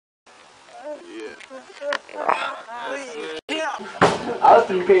I was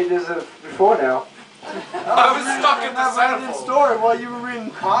 3 pages before now. I was stuck at the centerfold story while you were reading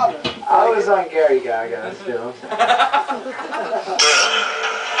Cobbin. I was on Gary Gaga still.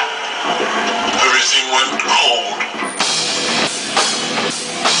 Everything went cold.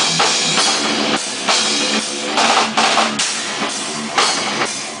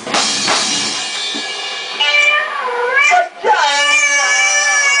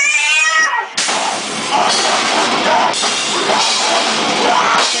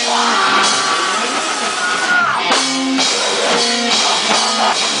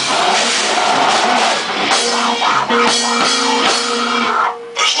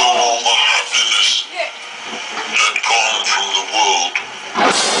 As though all the happiness had gone from the world.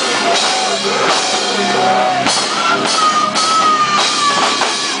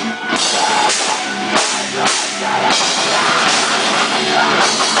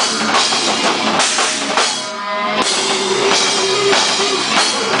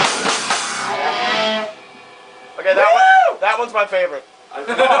 Okay, that one's my favorite. I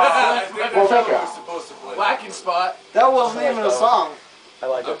think that's what take it. we're supposed to play. Blacking Spot. That wasn't even a song. I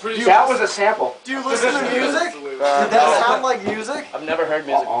like it. Pretty That was a sample. Do you listen to music? Did No. that sound like music? I've never heard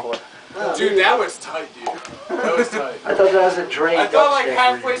music before. Dude, that was tight, dude. That was tight. I thought that was a Drake. I thought like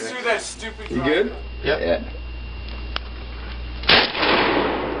halfway through that stupid. You good? Yep.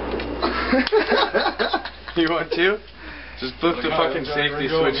 You want to? Just flip the fucking safety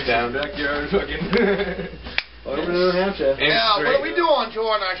switch down. Backyard fucking. Over to New Hampshire. Yeah, what are we doing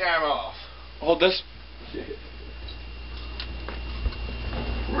during our time off? Hold this.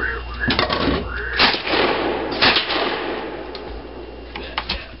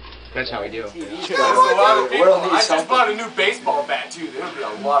 That's how we do. There's a lot of people. I just bought a new baseball bat too. There would be a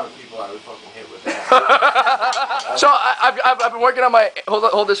lot of people I would fucking hit with that. So I've been working on my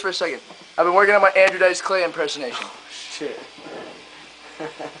hold this for a second. I've been working on my Andrew Dice Clay impersonation. Shit.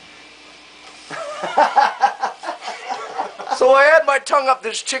 So I had my tongue up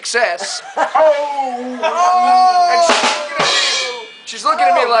this chick's ass. And she's looking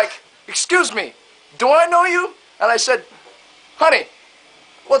at me like, "Excuse me, do I know you?" And I said, "Honey,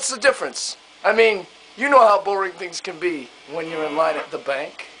 what's the difference? I mean, you know how boring things can be when you're in line at the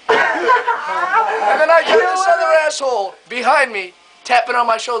bank." And then I got this other asshole behind me tapping on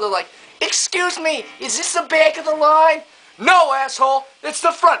my shoulder like, "Excuse me, is this the back of the line?" "No, asshole, it's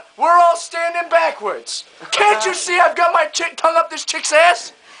the front. We're all standing backwards. Can't you see I've got my tongue up this chick's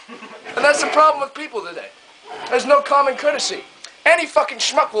ass?" And that's the problem with people today. There's no common courtesy. Any fucking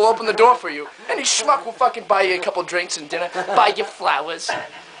schmuck will open the door for you. Any schmuck will fucking buy you a couple drinks and dinner, buy you flowers.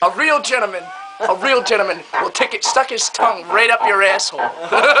 A real gentleman will stuck his tongue right up your asshole.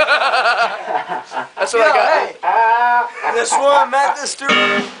 That's what I got. Hey, this woman met this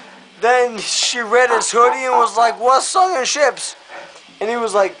dude. Then she read his hoodie and was like, "What's Sunken ships?" And he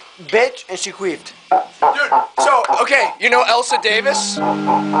was like, "Bitch," and she queefed. Dude, so, okay, you know Elsa Davis? I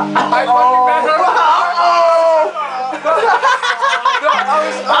fucking met her.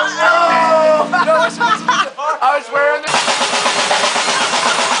 I was wearing this.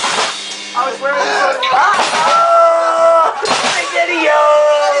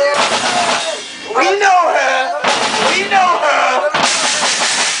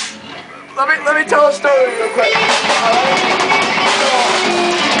 Let me tell a story real quick.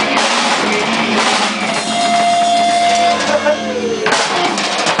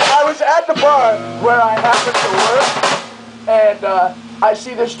 I was at the bar where I happened to work, and I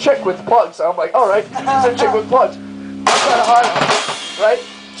see this chick with plugs. I'm like, all right, it's a chick with plugs. I'm kind of hard, right?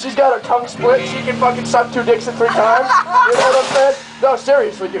 She's got her tongue split. She can fucking suck 2 dicks at 3 times. You know what I'm saying? No,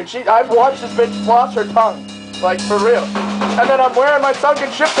 seriously, dude. I've watched this bitch floss her tongue. Like, for real. And then I'm wearing my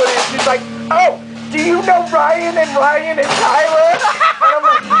Sunken ship hoodie, and she's like, "Oh, do you know Ryan and Tyler?" And I'm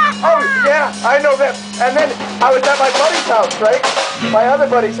like, "Oh, yeah, I know them." And then I was at my buddy's house, right? My other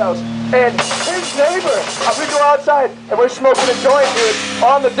buddy's house. And his neighbor, we go outside, and we're smoking a joint, dude,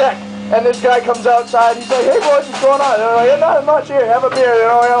 on the deck. And this guy comes outside, he's like, "Hey boys, what's going on?" And they're like, "Yeah, not much here, have a beer, you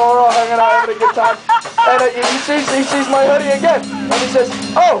know, we're all hanging out, having a good time." And he sees my hoodie again, and he says,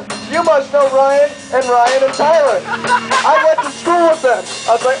 "Oh, you must know Ryan and Tyler. I went to school with them."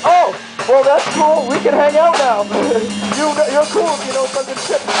 I was like, "Oh, well that's cool, we can hang out now." You're cool, you know, Sunken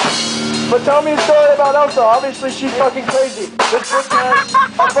ship. But tell me a story about Elsa. Obviously she's fucking crazy. This bitch has a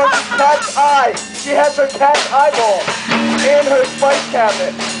fucking cat's eye. She has her cat's eyeball in her spice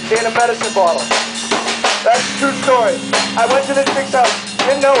cabinet in a medicine bottle. That's a true story. I went to this chick's house,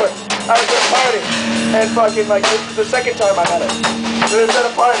 didn't know her. I was at a party, and fucking, like, this is the second time I met her. We was at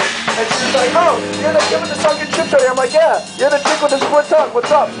a party, and she was like, "Oh, you're the kid with the Sunken ship hoodie." I'm like, "Yeah, you're the chick with the split tongue,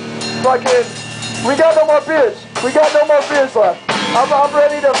 what's up?" fucking, we got no more beers. We got no more beers left. I'm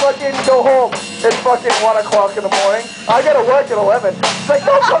ready to fucking go home. It's fucking 1 o'clock in the morning. I gotta work at 11. It's like,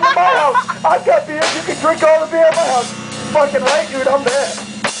 don't come to my house. I've got beer. You can drink all the beer at my house. Fucking right, dude, I'm there.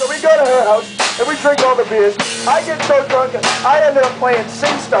 So we go to her house, and we drink all the beers. I get so drunk, I ended up playing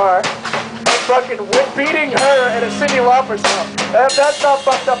SingStar and fucking beating her at a Cyndi Lauper song. If that's not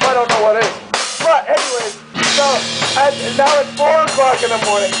fucked up, I don't know what is. But anyways, so now it's 4 o'clock in the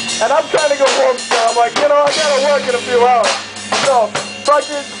morning, and I'm trying to go home still. I'm like, you know, I gotta work in a few hours. So,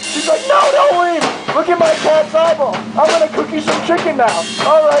 fucking, she's like, no, don't leave. Look at my cat's eyeball. I'm gonna cook you some chicken now.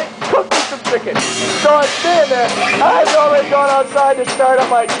 All right, cook me some chicken. So I'm standing there. I had already gone outside to start up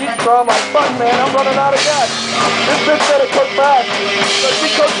my Jeep car. I'm like, fuck, man, I'm running out of gas. This bitch better cook fast. So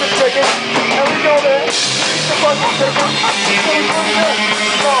she cooks the chicken, and we go there, eat the fucking chicken, and we put it in.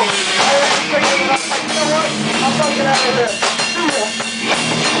 So, I ate the chicken, and I'm like, you know what? I'm fucking out of here. See ya.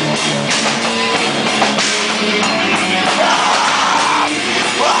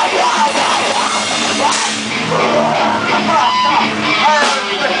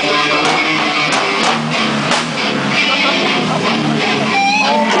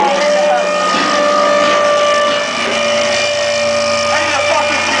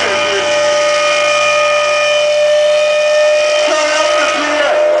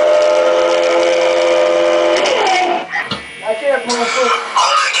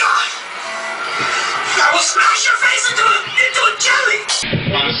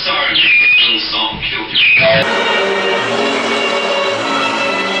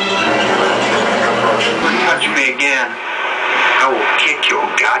 Touch me again, I will kick your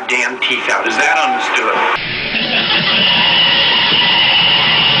goddamn teeth out. Is that understood?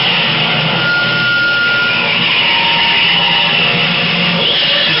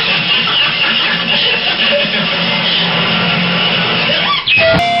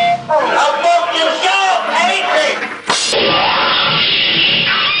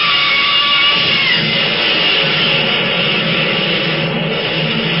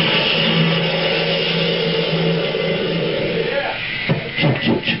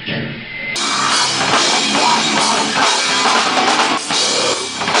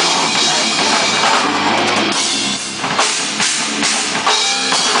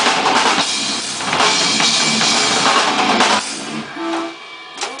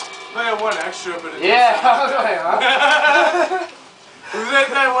 Extra, but it yeah,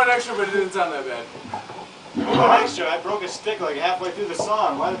 that one extra, but it didn't sound that bad. No extra. I broke a stick like halfway through the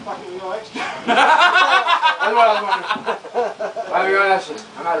song. Why the fuck did we go extra? That's what I was wondering. Why are we going extra?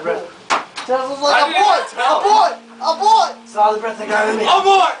 I'm out of breath. Tesla's like, abort! Saw the breath I got in me.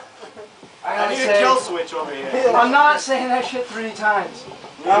 Abort! I need a kill switch over here. I'm not saying that shit 3 times.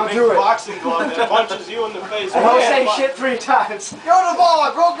 I'll do it. Boxing glove that punches you in the face. I don't say shit 3 times. Yo, the ball,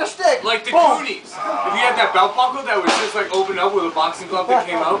 I broke a stick. Like the Goonies. If you had that belt buckle that was just like opened up with a boxing glove that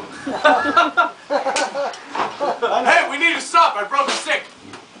came out. Hey, we need to stop. I broke a stick.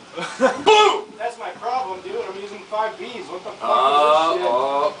 Boom! That's my problem, dude. I'm using 5 Bs. What the fuck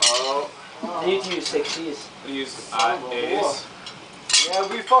is this shit? I need to use 6 Cs. We use A's. Yeah,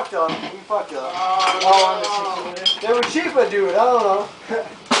 we fucked up. Oh, on the 6 They were cheaper, dude. I don't know.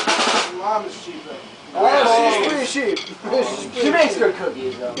 Mom is cheaper. I don't know. She's pretty cheap. She makes good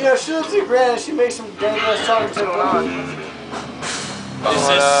cookies, though. Yeah, she lives in Granite. She makes some damn nice chocolate chip cookies. Is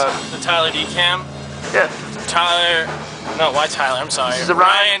this the Tyler D cam? Yeah. Tyler, no, why Tyler? I'm sorry. This is a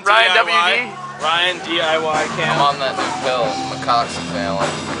Ryan DIY. Ryan DIY cam. I'm on that new pill, Macoxafalin.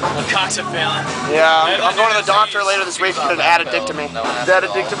 Macoxafalin. Yeah, I'm going to the doctor later this week to get an addictomy. Is that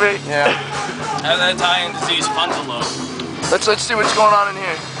addictomy? Yeah. How's that Italian disease fun to load? Let's see what's going on in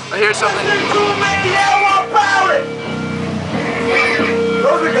here. I hear something.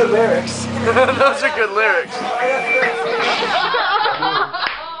 Those are good lyrics. Those are good lyrics.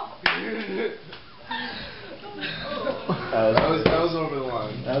 That was over the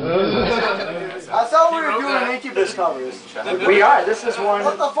line. I thought we were doing Incubus covers. We are. This is one.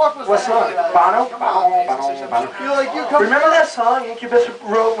 What the fuck was What that? song? Bono? Bono. Remember that song Incubus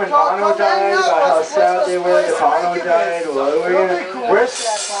wrote when Bono died? About how sad they were that Bono died? We're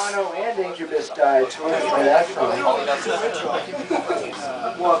sad Bono and Incubus died, so we're going to play that song.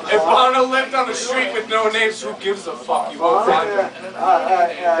 If Bono lived on the street with no names, who gives a fuck? You won't find him.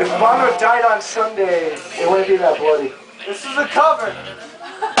 If Bono died on Sunday, it wouldn't be that bloody. This is a cover.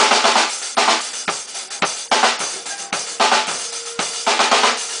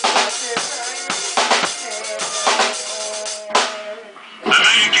 I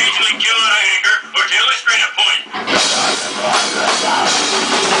may occasionally kill out of anger or to illustrate a point.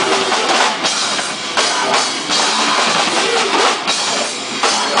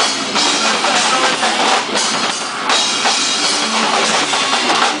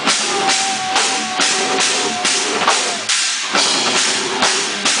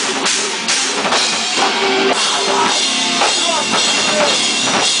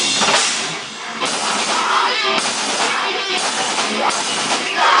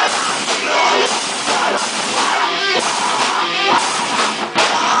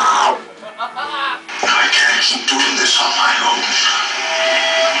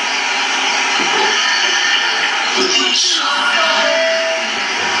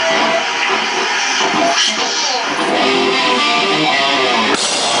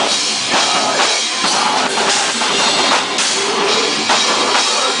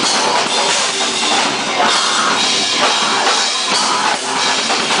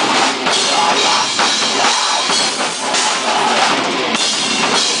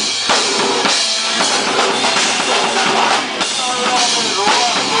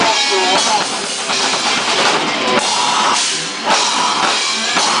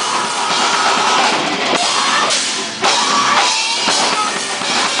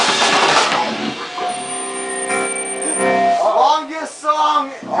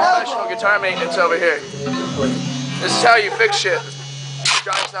 guitar maintenance over here. This is how you fix shit.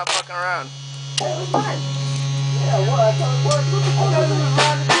 Johnny's not fucking around.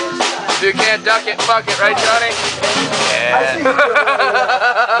 If you can't duck it, fuck it, right, Johnny? Yeah.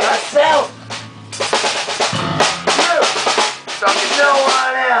 Myself. No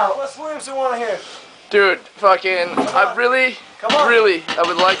one else. What's Williams who want to hear? Dude, fucking, I really, I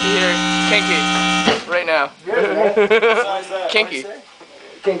would like to hear Kinky right now. Kinky.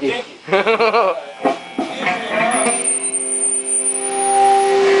 Kinky.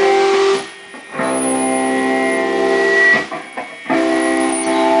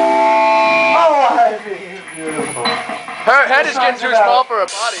 Her head is getting too small for her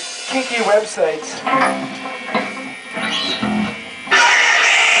body. Kinky websites.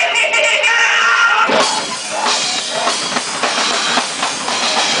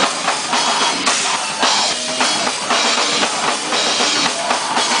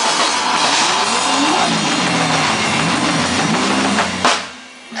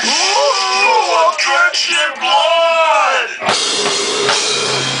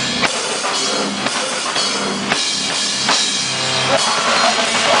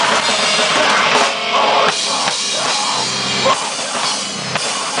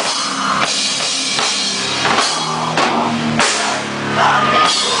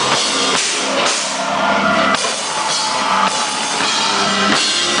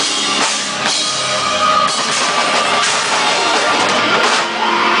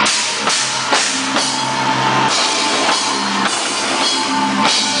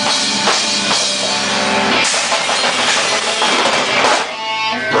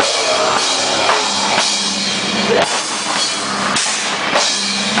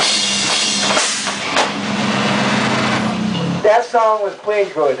 That song was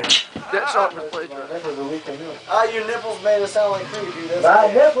played good. That song was played good. Your nipples made it sound like Creed, dude. My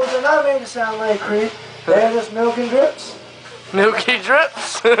nipples are not made to sound like Creed. They're just milk and drips. Milky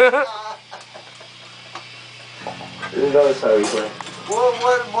drips. Another song we play.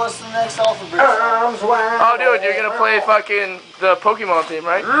 What's the next alphabet? Arms wide. Oh, dude, you're gonna play fucking the Pokemon theme,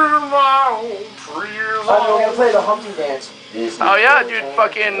 right? Oh, we're gonna play the Humpty Dance. Oh yeah, dude,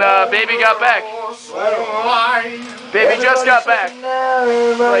 fucking Baby got back. Baby just got back.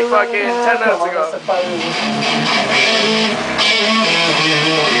 Like fucking 10 minutes ago.